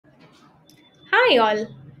Hi all,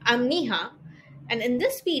 I'm Neha, and in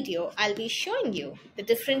this video I'll be showing you the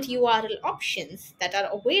different URL options that are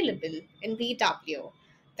available in VWO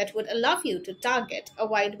that would allow you to target a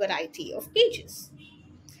wide variety of pages.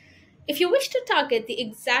 If you wish to target the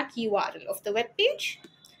exact URL of the web page,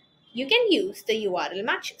 you can use the URL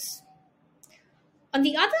matches. On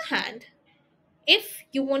the other hand, if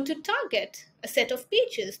you want to target a set of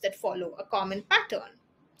pages that follow a common pattern,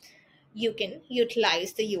 you can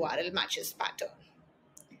utilize the URL matches pattern.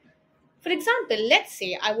 For example, let's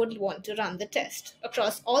say I would want to run the test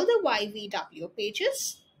across all the YVW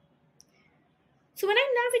pages. So when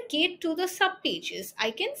I navigate to the subpages,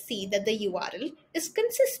 I can see that the URL is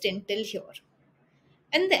consistent till here.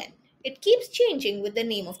 And then it keeps changing with the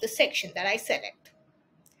name of the section that I select.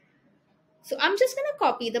 So I'm just going to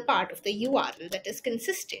copy the part of the URL that is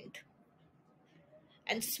consistent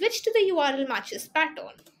and switch to the URL matches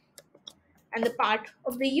pattern. And the part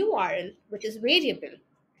of the URL which is variable,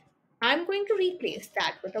 I'm going to replace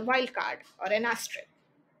that with a wildcard or an asterisk.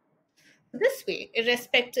 This way,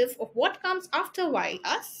 irrespective of what comes after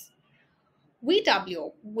us,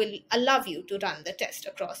 VWO will allow you to run the test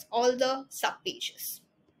across all the subpages.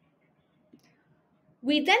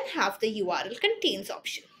 We then have the URL contains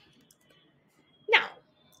option. Now,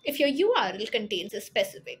 if your URL contains a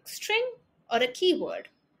specific string or a keyword,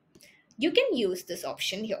 you can use this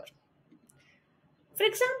option here. For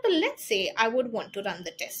example, let's say I would want to run the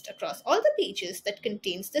test across all the pages that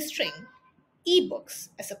contains the string ebooks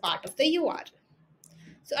as a part of the URL.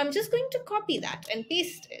 So I'm just going to copy that and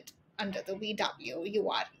paste it under the VWO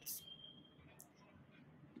URLs.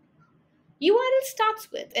 URL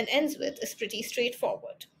starts with and ends with is pretty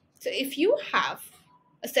straightforward. So if you have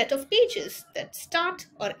a set of pages that start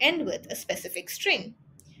or end with a specific string,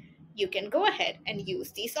 you can go ahead and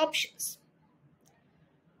use these options.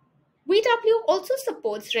 VWO also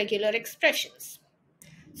supports regular expressions.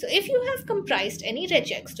 So if you have comprised any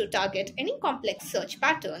regex to target any complex search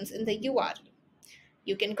patterns in the URL,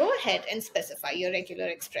 you can go ahead and specify your regular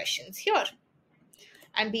expressions here.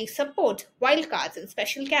 And we support wildcards and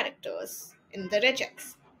special characters in the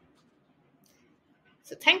regex.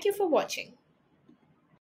 So thank you for watching.